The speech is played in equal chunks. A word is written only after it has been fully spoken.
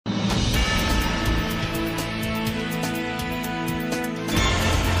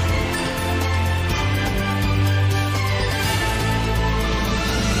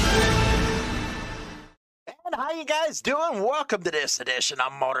you guys doing? Welcome to this edition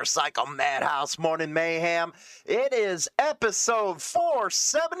of Motorcycle Madhouse Morning Mayhem. It is episode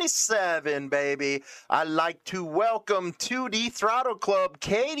 477, baby. I'd like to welcome to the Throttle Club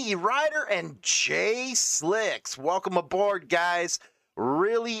Katie Ryder and Jay Slicks. Welcome aboard, guys.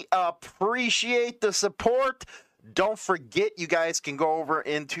 Really appreciate the support. Don't forget, you guys can go over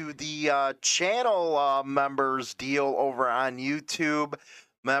into the channel members deal over on YouTube,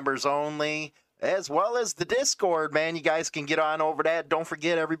 members only, as well as the Discord, man. You guys can get on over that. Don't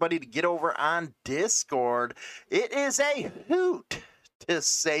forget, everybody, to get over on Discord. It is a hoot, to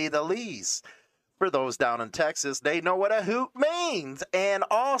say the least. For those down in Texas, they know what a hoot means. And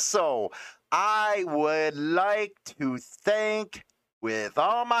also, I would like to thank, with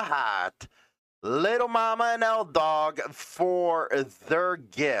all my heart, Little Mama and L Dog for their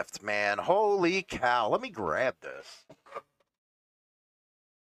gift, man. Holy cow. Let me grab this.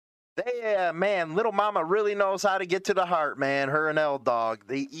 Man, Little Mama really knows how to get to the heart, man. Her and L Dog.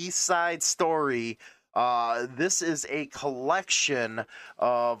 The East Side Story. This is a collection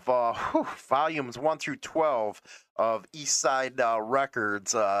of volumes 1 through 12 of East Side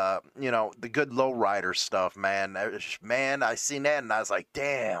Records. You know, the good lowrider stuff, man. Man, I seen that and I was like,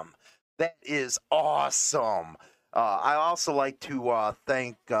 damn. That is awesome. I also like to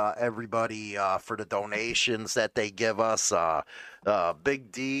thank everybody for the donations that they give us.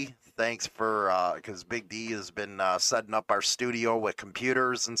 Big D, thanks for, because Big D has been setting up our studio with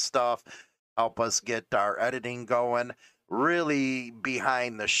computers and stuff, help us get our editing going. Really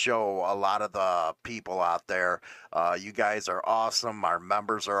behind the show, a lot of the people out there. You guys are awesome. Our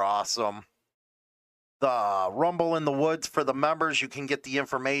members are awesome. The Rumble in the Woods for the members, you can get the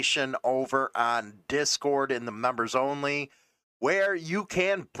information over on Discord in the members only, where you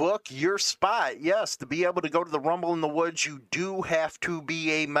can book your spot. Yes, to be able to go to the Rumble in the Woods, you do have to be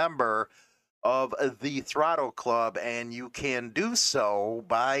a member of the Throttle Club, and you can do so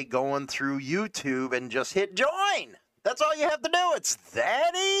by going through YouTube and just hit join. That's all you have to do. It's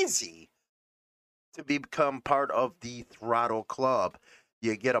that easy to become part of the Throttle Club.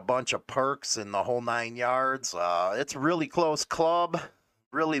 You get a bunch of perks in the whole 9 yards. It's a really close club.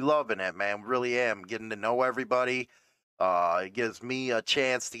 Really loving it, man. Really am. Getting to know everybody. It gives me a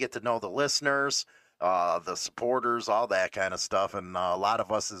chance to get to know the listeners, the supporters, all that kind of stuff. And a lot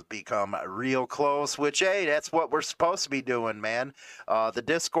of us has become real close, which, hey, that's what we're supposed to be doing, man. The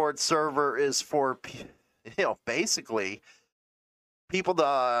Discord server is for, basically people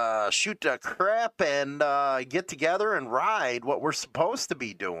to shoot the crap and get together and ride what we're supposed to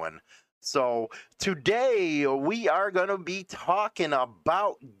be doing. So today we are going to be talking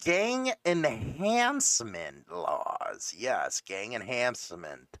about gang enhancement laws. Yes, gang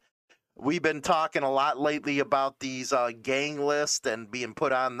enhancement. We've been talking a lot lately about these gang lists and being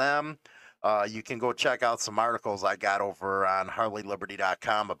put on them. You can go check out some articles I got over on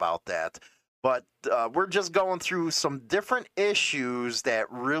HarleyLiberty.com about that. But we're just going through some different issues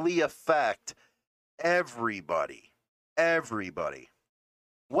that really affect everybody. Everybody.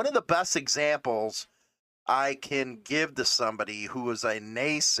 One of the best examples I can give to somebody who is a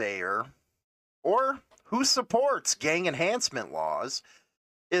naysayer or who supports gang enhancement laws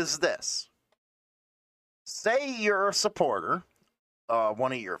is this. Say you're a supporter,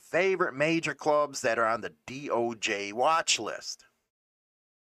 one of your favorite major clubs that are on the DOJ watch list.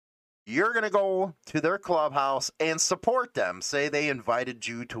 You're going to go to their clubhouse and support them. Say they invited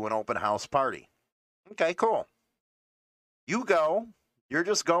you to an open house party. Okay, cool. You go. You're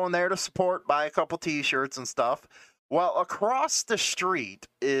just going there to support, buy a couple t-shirts and stuff. Well, across the street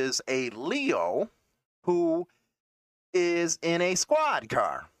is a Leo who is in a squad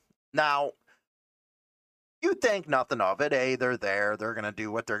car. Now, you think nothing of it. Hey, they're there. They're going to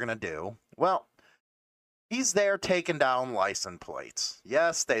do what they're going to do. Well, he's there taking down license plates.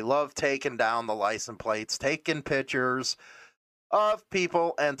 Yes, they love taking down the license plates, taking pictures of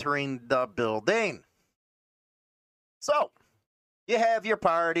people entering the building. So, you have your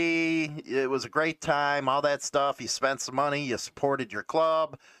party. It was a great time, all that stuff. You spent some money. You supported your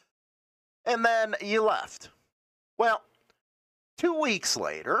club. And then you left. Well, 2 weeks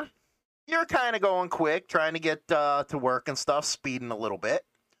later, you're kind of going quick, trying to get to work and stuff, speeding a little bit.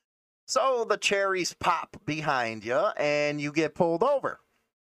 So the cherries pop behind you and you get pulled over.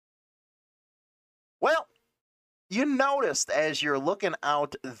 Well, you noticed as you're looking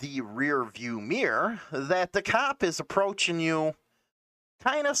out the rear view mirror that the cop is approaching you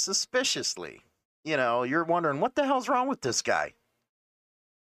kind of suspiciously. You know, you're wondering, what the hell's wrong with this guy?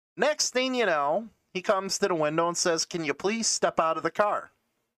 Next thing you know, he comes to the window and says, "Can you please step out of the car?"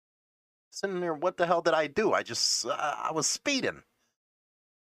 Sitting there, what the hell did I do? I was speeding.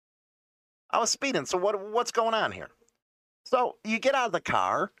 I was speeding. So what's going on here? So you get out of the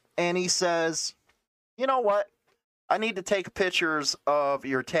car and he says, you know what? I need to take pictures of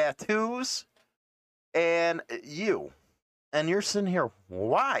your tattoos and you. And you're sitting here,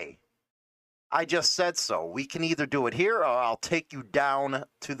 why? I just said so. We can either do it here or I'll take you down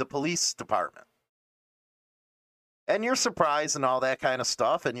to the police department. And you're surprised and all that kind of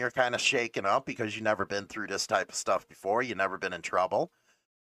stuff, and you're kind of shaken up because you've never been through this type of stuff before. You've never been in trouble.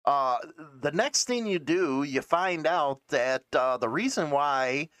 The next thing you do, you find out that the reason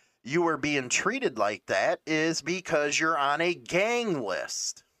why you were being treated like that is because you're on a gang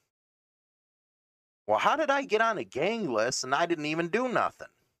list. Well, how did I get on a gang list and I didn't even do nothing?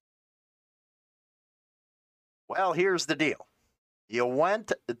 Well, here's the deal. You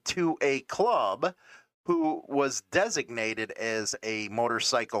went to a club who was designated as a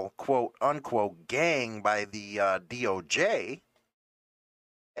motorcycle quote unquote gang by the DOJ.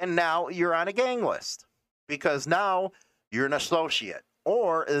 And now you're on a gang list because now you're an associate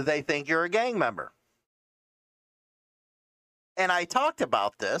or they think you're a gang member. And I talked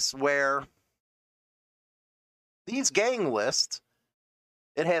about this where these gang lists,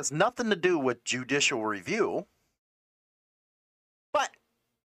 it has nothing to do with judicial review, but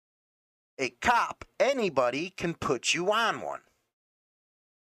a cop, anybody can put you on one.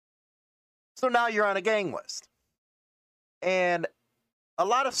 So now you're on a gang list. And a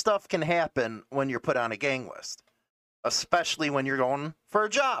lot of stuff can happen when you're put on a gang list, especially when you're going for a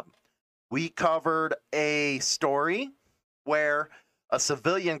job. We covered a story where a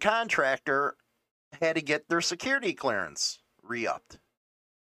civilian contractor had to get their security clearance re-upped.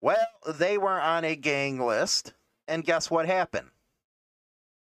 Well, they were on a gang list, and guess what happened?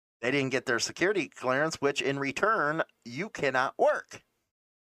 They didn't get their security clearance, which in return, you cannot work.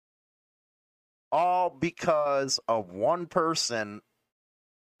 All because of one person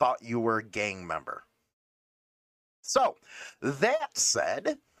thought you were a gang member. So, that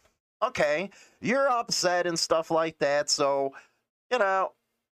said, okay, you're upset and stuff like that, so,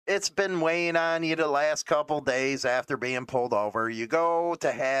 it's been weighing on you the last couple days after being pulled over. You go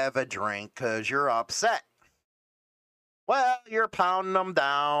to have a drink because you're upset. Well, you're pounding them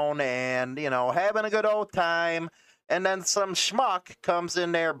down and, having a good old time. And then some schmuck comes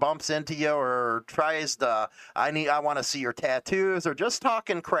in there, bumps into you, or tries to, I want to see your tattoos, or just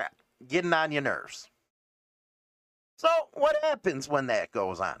talking crap, getting on your nerves. So what happens when that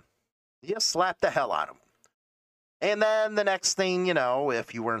goes on? You slap the hell out of them. And then the next thing you know,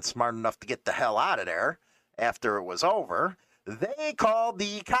 if you weren't smart enough to get the hell out of there after it was over, they called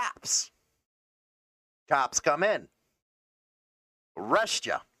the cops. Cops come in, arrest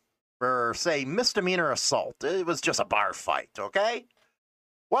you for, say, misdemeanor assault. It was just a bar fight, okay?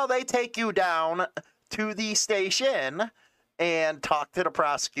 Well, they take you down to the station and talk to the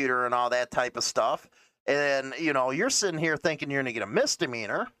prosecutor and all that type of stuff. And, you're sitting here thinking you're going to get a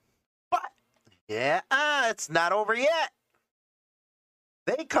misdemeanor. But, it's not over yet.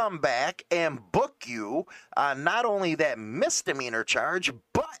 They come back and book you on not only that misdemeanor charge,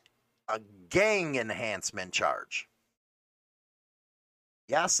 but a gang enhancement charge.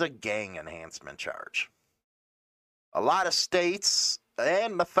 Yes, a gang enhancement charge. A lot of states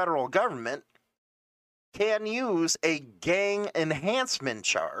and the federal government can use a gang enhancement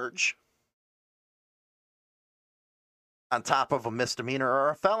charge on top of a misdemeanor or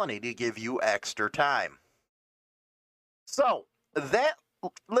a felony to give you extra time. So, that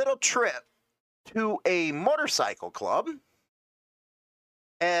little trip to a motorcycle club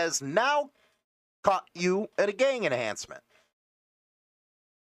has now caught you at a gang enhancement.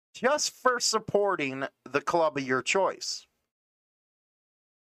 Just for supporting the club of your choice.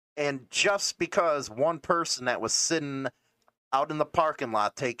 And just because one person that was sitting out in the parking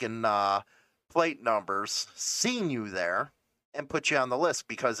lot taking plate numbers seen you there and put you on the list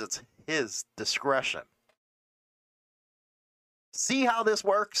because it's his discretion. See how this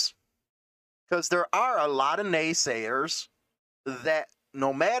works? Because there are a lot of naysayers that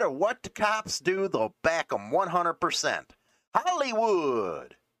no matter what the cops do, they'll back them 100%.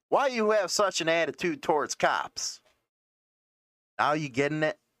 Hollywood! Why you have such an attitude towards cops? Now you getting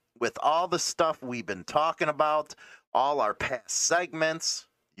it? With all the stuff we've been talking about, all our past segments,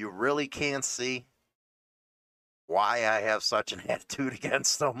 you really can't see why I have such an attitude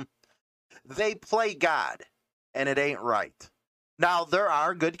against them. They play God, and it ain't right. Now, there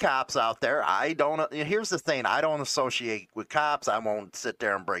are good cops out there. Here's the thing. I don't associate with cops. I won't sit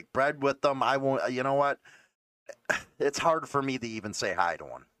there and break bread with them. I won't, you know what? It's hard for me to even say hi to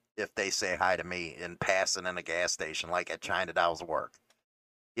one if they say hi to me in passing in a gas station, like at China Dow's work.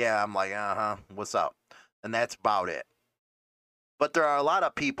 Yeah, I'm like, what's up? And that's about it. But there are a lot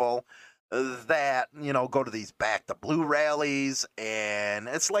of people that, go to these Back the Blue rallies, and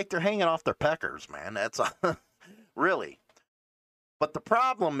it's like they're hanging off their peckers, man. That's really. But the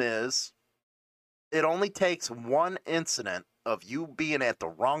problem is, it only takes one incident of you being at the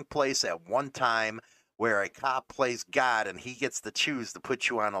wrong place at one time where a cop plays God and he gets to choose to put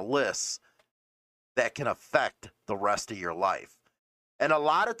you on a list that can affect the rest of your life. And a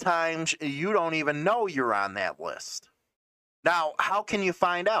lot of times you don't even know you're on that list. Now, how can you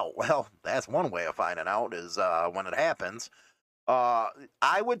find out? Well, that's one way of finding out is when it happens.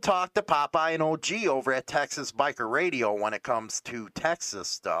 I would talk to Popeye and OG over at Texas Biker Radio when it comes to Texas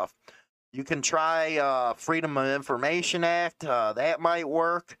stuff. You can try Freedom of Information Act. That might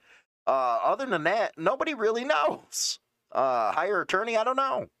work. Other than that, nobody really knows. Hire attorney, I don't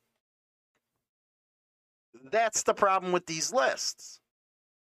know. That's the problem with these lists.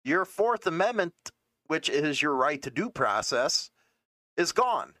 Your Fourth Amendment, which is your right to due process, is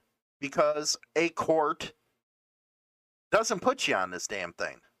gone because a court doesn't put you on this damn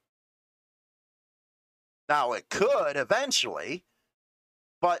thing. Now, it could eventually,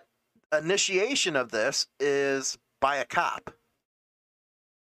 but initiation of this is by a cop.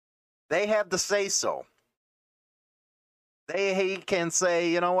 They have to say so. He can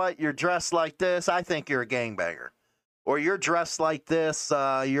say, you know what, you're dressed like this, I think you're a gangbanger. Or you're dressed like this,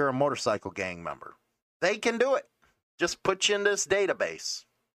 you're a motorcycle gang member. They can do it. Just put you in this database.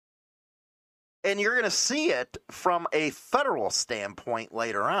 And you're going to see it from a federal standpoint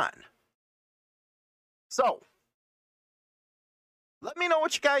later on. So, let me know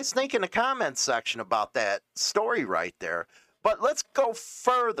what you guys think in the comments section about that story right there. But let's go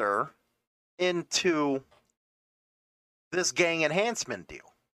further into this gang enhancement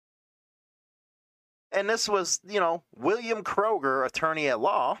deal. And this was, William Kroger, attorney at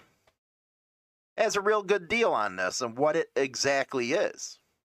law, has a real good deal on this and what it exactly is.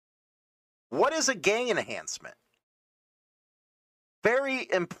 What is a gang enhancement? Very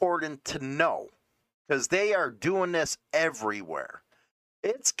important to know because they are doing this everywhere.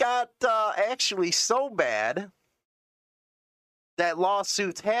 It's got actually so bad that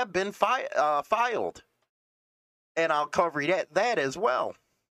lawsuits have been filed. And I'll cover that as well.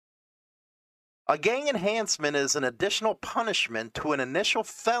 A gang enhancement is an additional punishment to an initial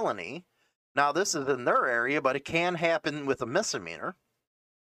felony. Now, this is in their area, but it can happen with a misdemeanor.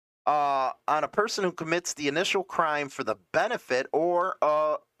 On a person who commits the initial crime for the benefit or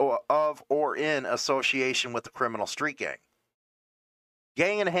in association with the criminal street gang.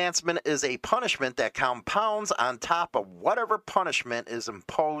 Gang enhancement is a punishment that compounds on top of whatever punishment is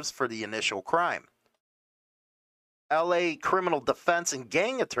imposed for the initial crime. LA criminal defense and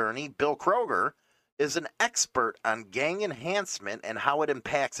gang attorney Bill Kroger is an expert on gang enhancement and how it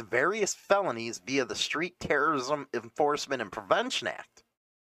impacts various felonies via the Street Terrorism Enforcement and Prevention Act.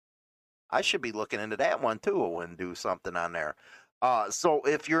 I should be looking into that one too and do something on there. So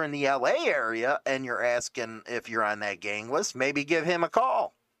if you're in the LA area and you're asking if you're on that gang list, maybe give him a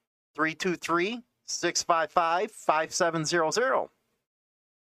call. 323-655-5700.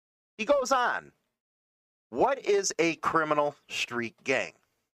 He goes on. What is a criminal street gang?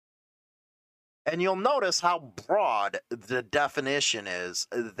 And you'll notice how broad the definition is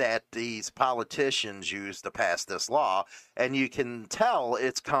that these politicians use to pass this law. And you can tell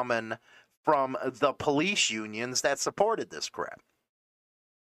it's coming from the police unions that supported this crap.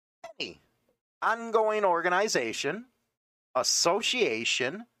 Any ongoing organization,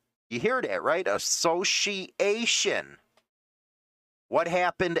 association, you hear that, right? Association. What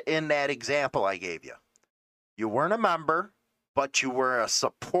happened in that example I gave you? You weren't a member, but you were a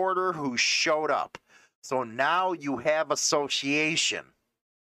supporter who showed up. So now you have association.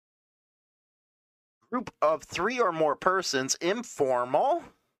 Group of 3 or more persons, informal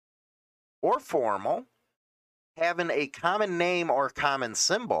or formal, having a common name or common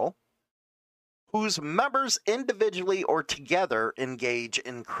symbol, whose members individually or together engage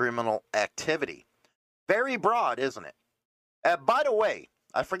in criminal activity. Very broad, isn't it? By the way,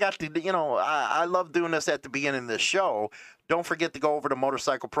 I forgot to, I love doing this at the beginning of the show. Don't forget to go over to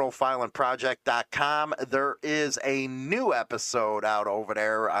motorcycleprofilingproject.com. There is a new episode out over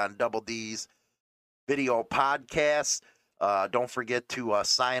there on Double D's video podcast. Don't forget to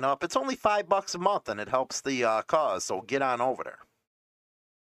sign up. It's only $5 a month, and it helps the cause, so get on over there.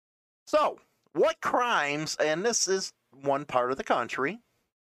 So, what crimes, and this is one part of the country,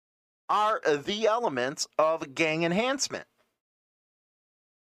 are the elements of gang enhancement?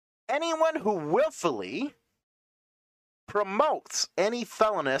 Anyone who willfully promotes any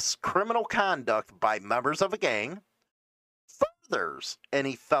felonious criminal conduct by members of a gang, furthers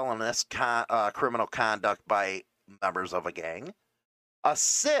any felonious criminal conduct by members of a gang,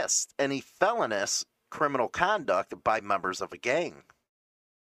 assist any felonious criminal conduct by members of a gang.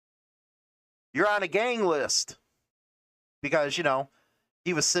 You're on a gang list because,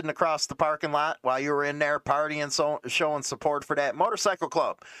 he was sitting across the parking lot while you were in there partying, showing support for that motorcycle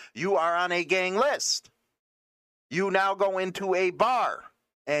club. You are on a gang list. You now go into a bar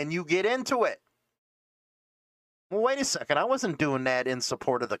and you get into it. Well, wait a second. I wasn't doing that in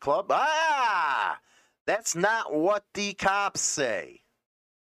support of the club. That's not what the cops say.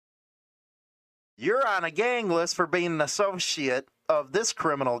 You're on a gang list for being an associate of this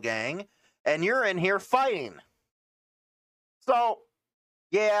criminal gang, and you're in here fighting. So,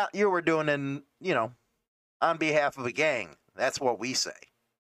 yeah, you were doing it, on behalf of a gang. That's what we say.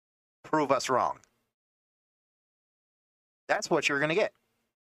 Prove us wrong. That's what you're going to get.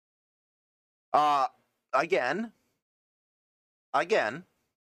 Again,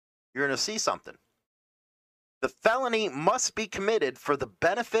 you're going to see something. The felony must be committed for the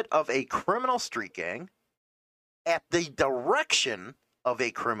benefit of a criminal street gang, at the direction of a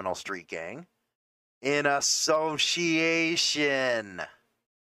criminal street gang, in association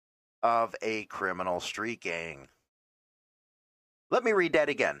of a criminal street gang. Let me read that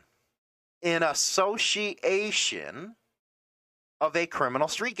again. In association of a criminal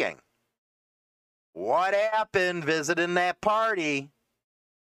street gang. What happened visiting that party?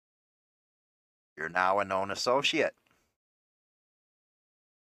 You're now a known associate.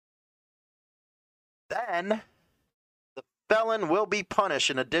 Then, the felon will be punished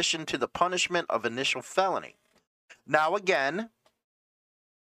in addition to the punishment of initial felony. Now again,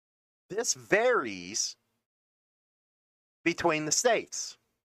 this varies between the states.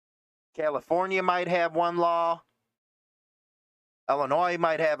 California might have one law, Illinois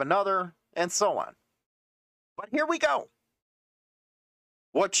might have another, and so on. But here we go.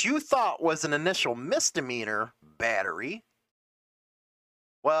 What you thought was an initial misdemeanor battery,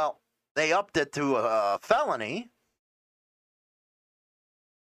 well, they upped it to a felony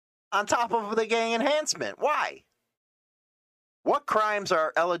on top of the gang enhancement. Why? What crimes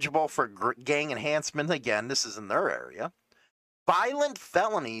are eligible for gang enhancement? Again, this is in their area. Violent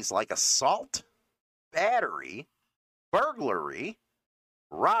felonies like assault, battery, burglary,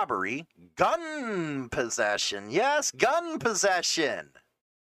 robbery, gun possession. Yes, gun possession.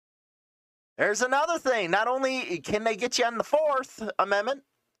 There's another thing. Not only can they get you on the Fourth Amendment,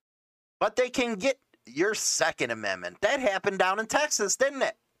 but they can get your Second Amendment. That happened down in Texas, didn't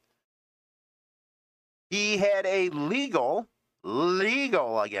it? He had a legal,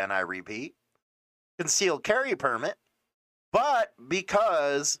 again, I repeat, concealed carry permit, but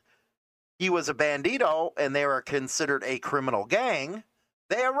because he was a bandito and they were considered a criminal gang,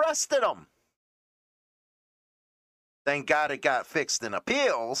 they arrested him. Thank God it got fixed in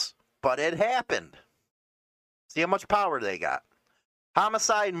appeals, but it happened. See how much power they got.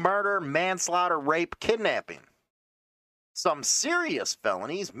 Homicide, murder, manslaughter, rape, kidnapping. Some serious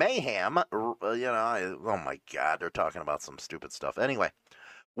felonies, mayhem, oh my God, they're talking about some stupid stuff. Anyway,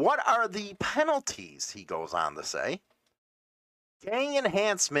 what are the penalties, he goes on to say? Gang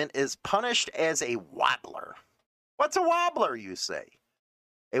enhancement is punished as a wobbler. What's a wobbler, you say?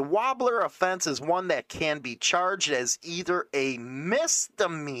 A wobbler offense is one that can be charged as either a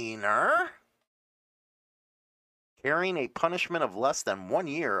misdemeanor, carrying a punishment of less than 1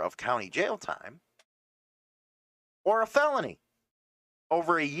 year of county jail time, or a felony,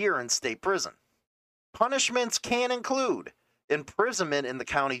 over a year in state prison. Punishments can include imprisonment in the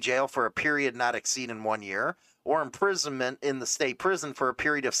county jail for a period not exceeding 1 year, or imprisonment in the state prison for a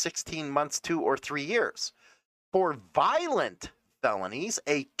period of 16 months, 2 or 3 years. For violent felonies,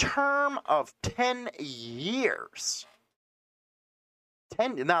 a term of 10 years.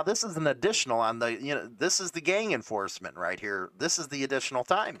 Now, this is an additional on the, this is the gang enforcement right here. This is the additional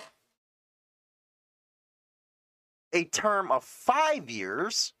time. A term of 5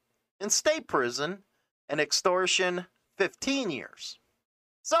 years in state prison, and extortion 15 years.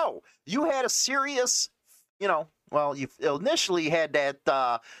 So, you had a serious, you initially had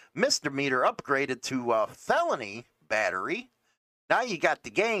that misdemeanor upgraded to felony battery. Now you got the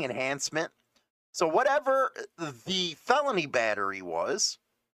gang enhancement. So whatever the felony battery was,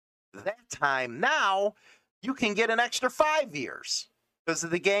 that time now, you can get an extra 5 years because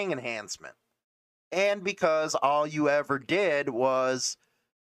of the gang enhancement. And because all you ever did was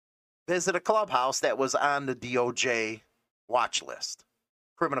visit a clubhouse that was on the DOJ watch list,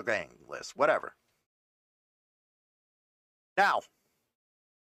 criminal gang list, whatever. Now,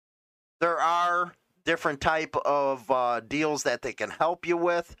 there are different type of deals that they can help you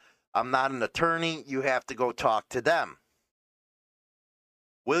with. I'm not an attorney. You have to go talk to them.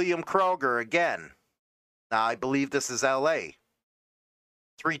 William Kroger, again. Now, I believe this is L.A.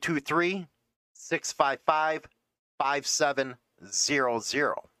 323 655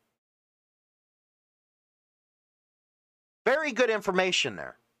 5700. Very good information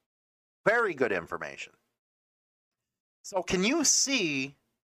there. Very good information. So, can you see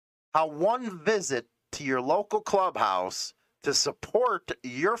how one visit to your local clubhouse to support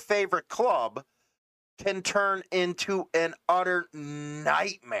your favorite club can turn into an utter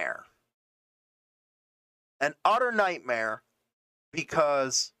nightmare? An utter nightmare,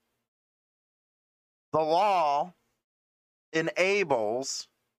 because the law enables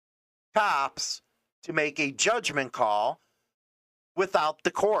cops to make a judgment call without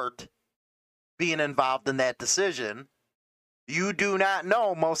the court being involved in that decision. You do not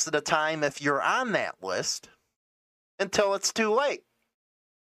know most of the time if you're on that list until it's too late.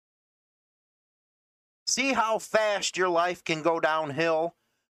 See how fast your life can go downhill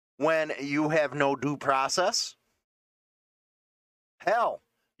when you have no due process? Hell,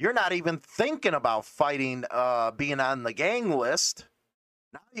 you're not even thinking about fighting, being on the gang list.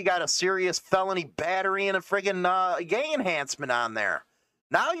 Now you got a serious felony battery and a friggin' gang enhancement on there.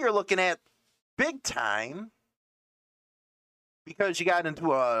 Now you're looking at big time because you got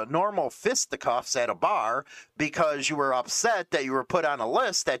into a normal fisticuffs at a bar because you were upset that you were put on a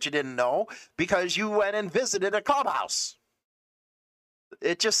list that you didn't know because you went and visited a clubhouse.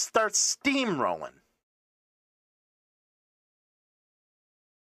 It just starts steamrolling.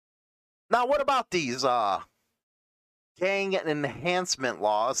 Now, what about these gang enhancement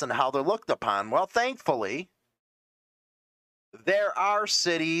laws and how they're looked upon? Well, thankfully, there are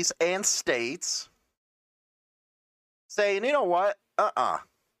cities and states saying, you know what?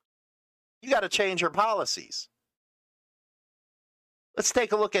 You got to change your policies. Let's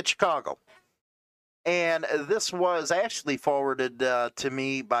take a look at Chicago. And this was actually forwarded to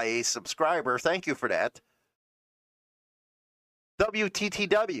me by a subscriber. Thank you for that.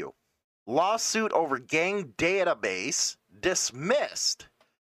 WTTW. Lawsuit over gang database dismissed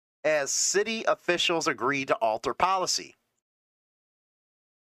as city officials agreed to alter policy.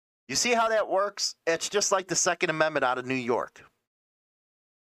 You see how that works? It's just like the Second Amendment out of New York.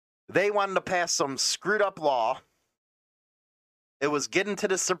 They wanted to pass some screwed up law. It was getting to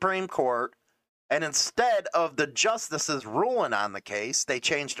the Supreme Court, and instead of the justices ruling on the case, they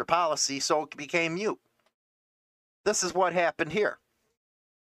changed their policy so it became mute. This is what happened here.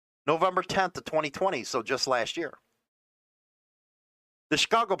 November 10th of 2020, so just last year. The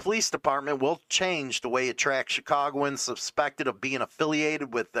Chicago Police Department will change the way it tracks Chicagoans suspected of being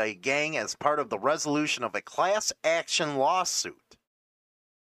affiliated with a gang as part of the resolution of a class action lawsuit.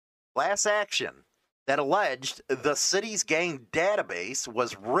 Class action that alleged the city's gang database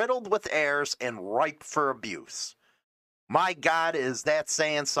was riddled with errors and ripe for abuse. My God, is that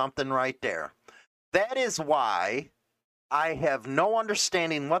saying something right there? That is why I have no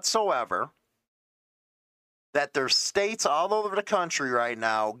understanding whatsoever that there's states all over the country right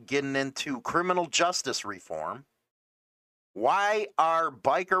now getting into criminal justice reform. Why are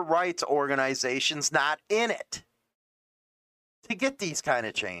biker rights organizations not in it to get these kind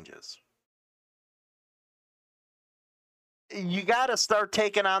of changes? You got to start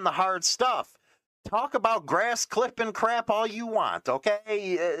taking on the hard stuff. Talk about grass clipping crap all you want,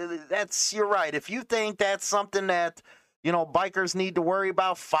 okay? You're right. If you think that's something that, bikers need to worry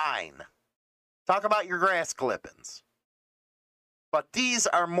about, fine. Talk about your grass clippings. But these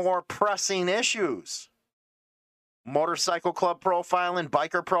are more pressing issues. Motorcycle club profiling,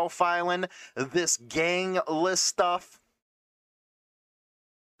 biker profiling, this gang list stuff,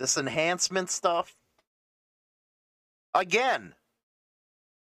 this enhancement stuff. Again,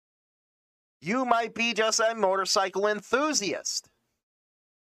 you might be just a motorcycle enthusiast.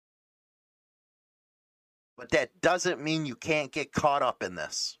 But that doesn't mean you can't get caught up in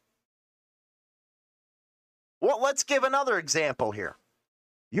this. Well, let's give another example here.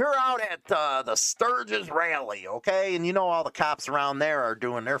 You're out at the Sturgis rally, okay? And all the cops around there are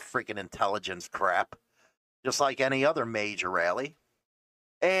doing their freaking intelligence crap, just like any other major rally.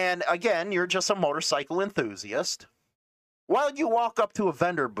 And again, you're just a motorcycle enthusiast. Well, you walk up to a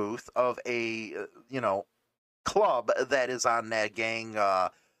vendor booth of a, club that is on that gang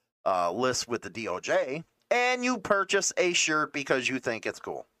list with the DOJ, and you purchase a shirt because you think it's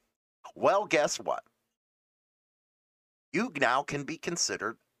cool. Well, guess what? You now can be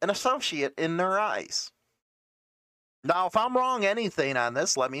considered an associate in their eyes. Now, if I'm wrong anything on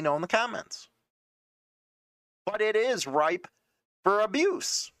this, let me know in the comments. But it is ripe for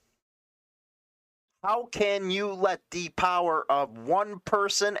abuse. How can you let the power of one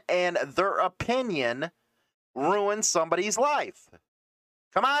person and their opinion ruin somebody's life?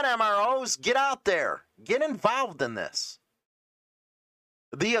 Come on, MROs, get out there. Get involved in this.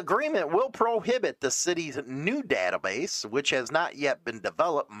 The agreement will prohibit the city's new database, which has not yet been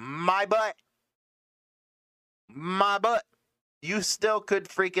developed. My butt. My butt. You still could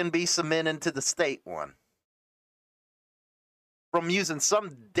freaking be submitting to the state one. From using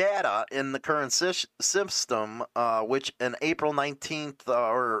some data in the current system, which an April 19th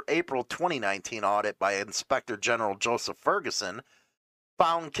or April 2019 audit by Inspector General Joseph Ferguson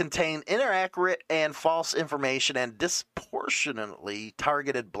found contained inaccurate and false information and disproportionately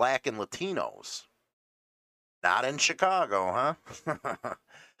targeted Black and Latinos. Not in Chicago,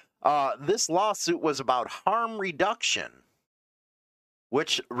 huh? This lawsuit was about harm reduction,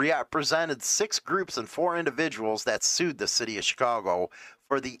 which represented 6 groups and 4 individuals that sued the city of Chicago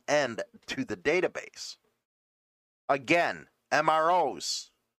for the end to the database. Again,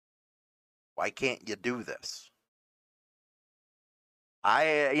 MROs, why can't you do this?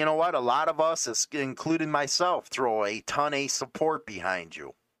 You know what? A lot of us, including myself, throw a ton of support behind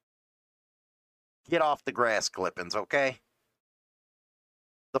you. Get off the grass clippings, okay?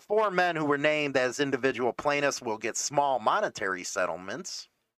 The 4 men who were named as individual plaintiffs will get small monetary settlements.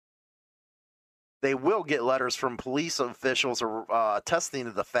 They will get letters from police officials attesting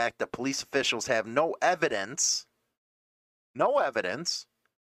to the fact that police officials have no evidence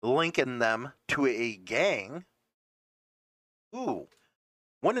linking them to a gang. Ooh,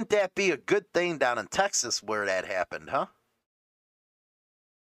 wouldn't that be a good thing down in Texas where that happened, huh?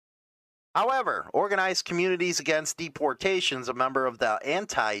 However, Organized Communities Against Deportations, a member of the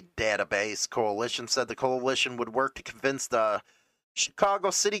Anti-Database Coalition, said the coalition would work to convince the Chicago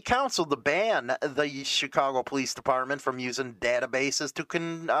City Council to ban the Chicago Police Department from using databases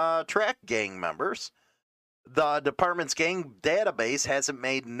to track gang members. The department's gang database hasn't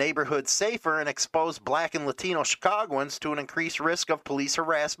made neighborhoods safer and exposed Black and Latino Chicagoans to an increased risk of police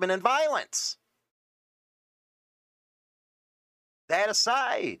harassment and violence. That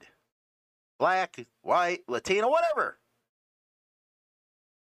aside, Black, white, Latino, whatever.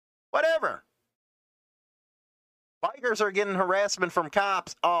 Bikers are getting harassment from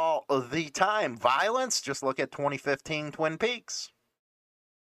cops all the time. Violence, just look at 2015 Twin Peaks.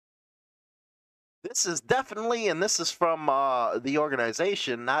 This is definitely, and this is from the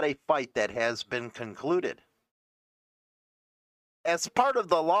organization, not a fight that has been concluded. As part of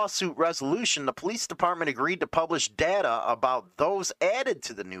the lawsuit resolution, the police department agreed to publish data about those added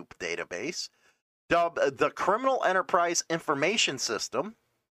to the new database, dubbed the Criminal Enterprise Information System,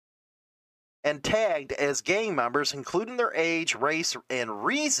 and tagged as gang members, including their age, race, and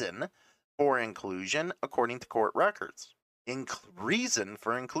reason for inclusion, according to court records. Reason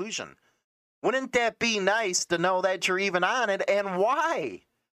for inclusion. Wouldn't that be nice to know that you're even on it and why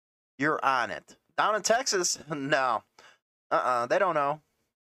you're on it? Down in Texas, no. They don't know.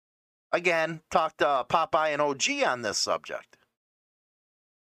 Again, talked to Popeye and OG on this subject.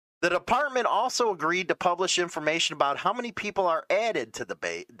 The department also agreed to publish information about how many people are added to the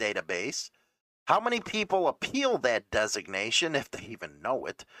database, how many people appeal that designation, if they even know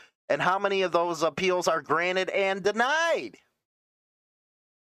it, and how many of those appeals are granted and denied.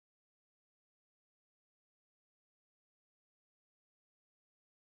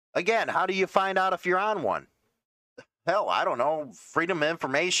 Again, how do you find out if you're on one? Hell, I don't know. Freedom of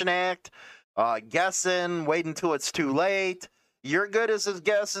Information Act, guessing, wait until it's too late. Your good as his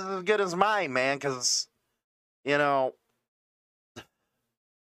guess is as good as mine, man, because, you know,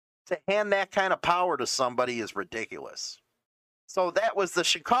 to hand that kind of power to somebody is ridiculous. So that was the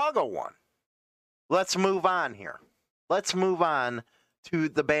Chicago one. Let's move on here. Let's move on to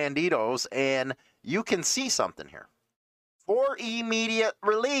the Banditos, and you can see something here. For immediate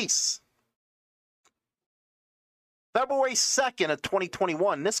release. February 2nd of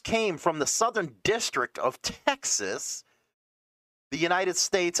 2021, this came from the Southern District of Texas, the United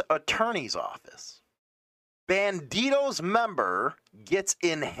States Attorney's Office. Banditos member gets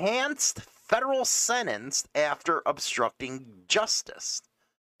enhanced federal sentence after obstructing justice.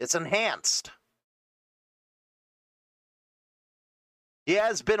 It's enhanced. He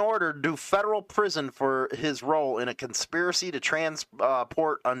has been ordered to federal prison for his role in a conspiracy to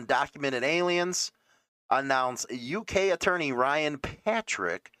transport undocumented aliens, announced UK Attorney Ryan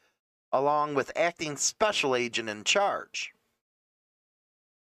Patrick, along with acting special agent in charge.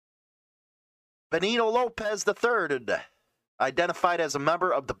 Benito Lopez III, identified as a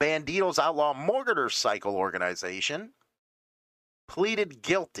member of the Banditos Outlaw Motorcycle Organization, pleaded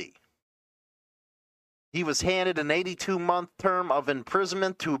guilty. He was handed an 82-month term of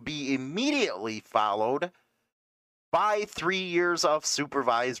imprisonment to be immediately followed by 3 years of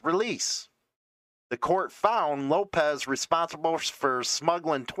supervised release. The court found Lopez responsible for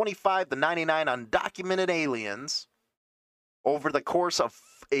smuggling 25 to 99 undocumented aliens over the course of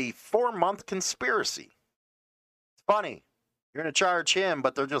a 4-month conspiracy. It's funny. You're going to charge him,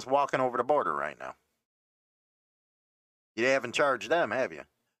 but they're just walking over the border right now. You haven't charged them, have you?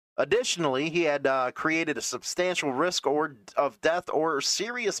 Additionally, he had created a substantial risk of death or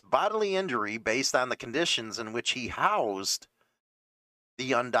serious bodily injury based on the conditions in which he housed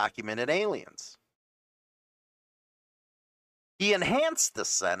the undocumented aliens. He enhanced the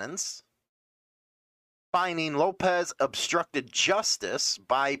sentence, finding Lopez obstructed justice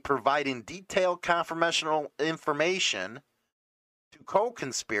by providing detailed confidential information to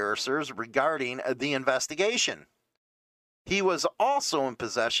co-conspirators regarding the investigation. He was also in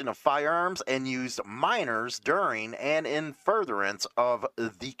possession of firearms and used minors during and in furtherance of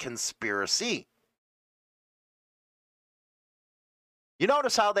the conspiracy. You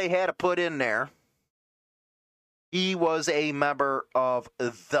notice how they had to put in there, he was a member of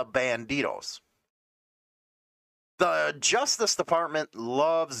the Bandidos. The Justice Department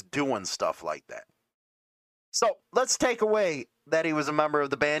loves doing stuff like that. So let's take away that he was a member of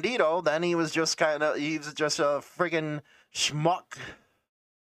the Bandito, then he was just a friggin' schmuck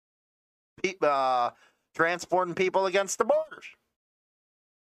transporting people against the borders.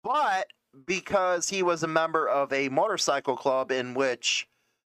 But because he was a member of a motorcycle club in which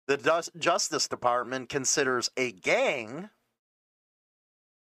the Justice Department considers a gang,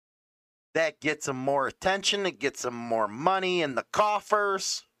 that gets him more attention, it gets him more money in the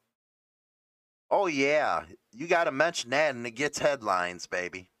coffers. Oh yeah, you got to mention that and it gets headlines,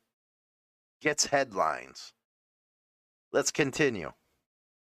 baby. Gets headlines. Let's continue.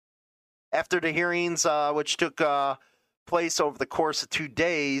 After the hearings, which took place over the course of 2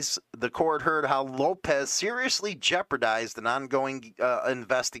 days, the court heard how Lopez seriously jeopardized an ongoing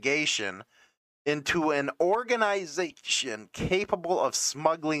investigation into an organization capable of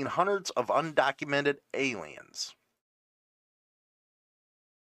smuggling hundreds of undocumented aliens.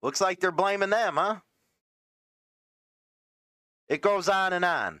 Looks like they're blaming them, huh? It goes on and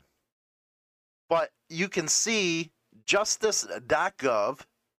on. But you can see justice.gov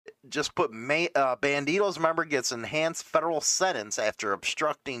just put Bandidos member gets enhanced federal sentence after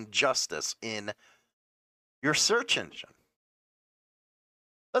obstructing justice in your search engine.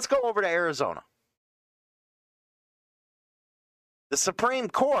 Let's go over to Arizona. The Supreme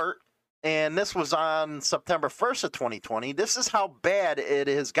Court, and this was on September 1st of 2020, this is how bad it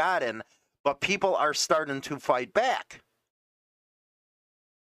has gotten, but people are starting to fight back.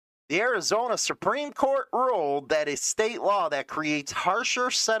 The Arizona Supreme Court ruled that a state law that creates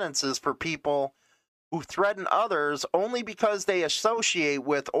harsher sentences for people who threaten others only because they associate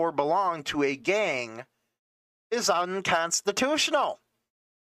with or belong to a gang is unconstitutional.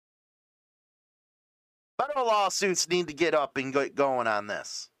 Federal lawsuits need to get up and get going on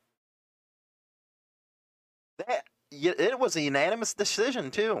this. It was a unanimous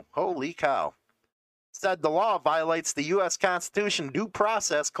decision, too. Holy cow. Said the law violates the U.S. Constitution due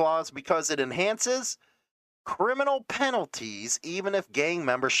process clause because it enhances criminal penalties even if gang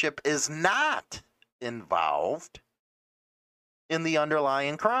membership is not involved in the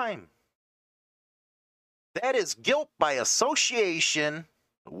underlying crime. That is guilt by association,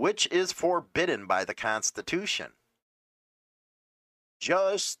 which is forbidden by the Constitution.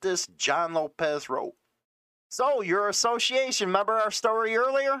 Justice John Lopez wrote. So, your association, remember our story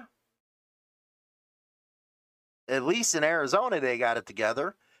earlier? At least in Arizona, they got it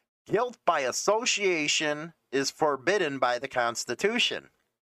together. Guilt by association is forbidden by the Constitution.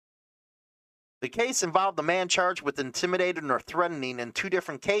 The case involved a man charged with intimidating or threatening in 2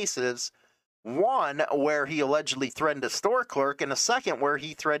 different cases. One where he allegedly threatened a store clerk, and a second where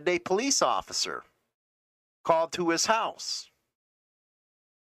he threatened a police officer called to his house.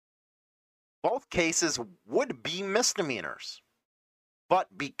 Both cases would be misdemeanors.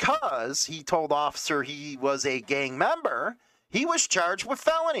 But because he told officer he was a gang member, he was charged with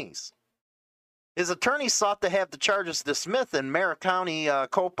felonies. His attorney sought to have the charges dismissed, and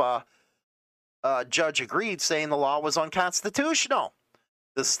Maricopa judge agreed, saying the law was unconstitutional.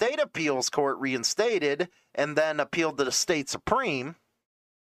 The state appeals court reinstated and then appealed to the state supreme.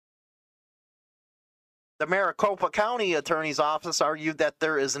 The Maricopa County Attorney's Office argued that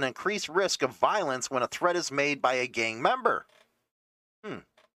there is an increased risk of violence when a threat is made by a gang member. The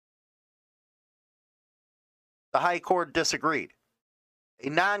High Court disagreed. A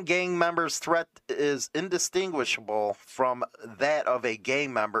non-gang member's threat is indistinguishable from that of a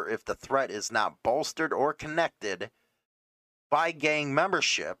gang member if the threat is not bolstered or connected by gang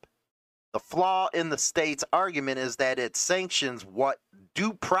membership. The flaw in the state's argument is that it sanctions what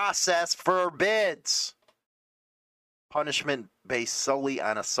due process forbids. Punishment based solely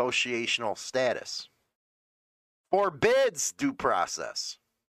on associational status. forbids due process.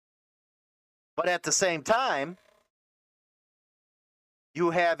 But at the same time,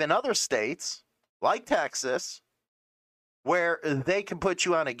 you have in other states, like Texas, where they can put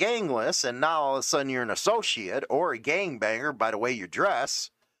you on a gang list, and now all of a sudden you're an associate or a gangbanger by the way you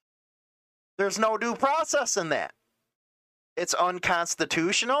dress. There's no due process in that. It's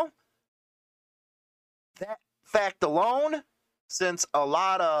unconstitutional. That fact alone, since a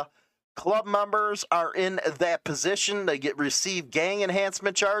lot of club members are in that position to receive gang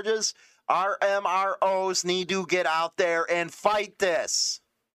enhancement charges, our MROs need to get out there and fight this.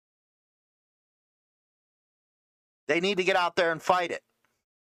 They need to get out there and fight it.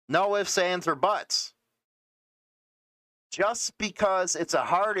 No ifs, ands, or buts. Just because it's a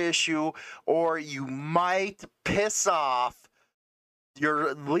hard issue or you might piss off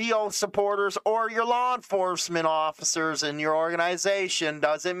your Leo supporters or your law enforcement officers in your organization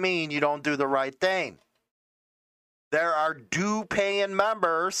doesn't mean you don't do the right thing. There are due-paying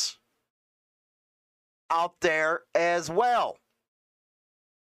members out there as well.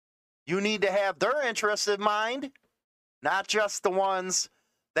 You need to have their interests in mind, not just the ones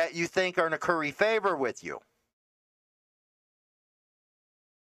that you think are in a curry favor with you.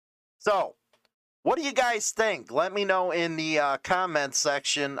 So, what do you guys think? Let me know in the comments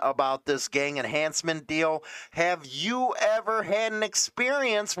section about this gang enhancement deal. Have you ever had an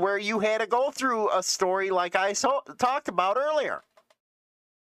experience where you had to go through a story like I talked about earlier?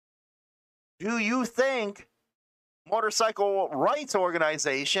 Do you think motorcycle rights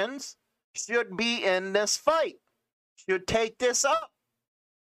organizations should be in this fight? Should take this up?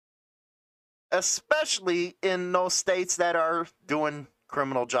 Especially in those states that are doing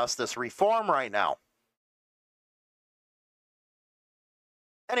criminal justice reform right now.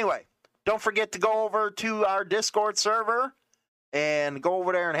 Anyway, don't forget to go over to our Discord server and go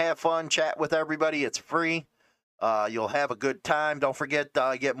over there and have fun, chat with everybody. It's free. You'll have a good time. Don't forget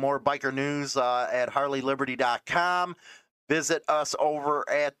to get more biker news at HarleyLiberty.com. Visit us over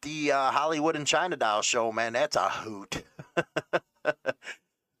at the Hollywood and China Doll show, man. That's a hoot.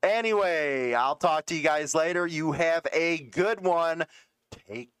 Anyway, I'll talk to you guys later. You have a good one.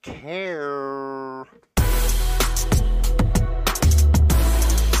 Take care.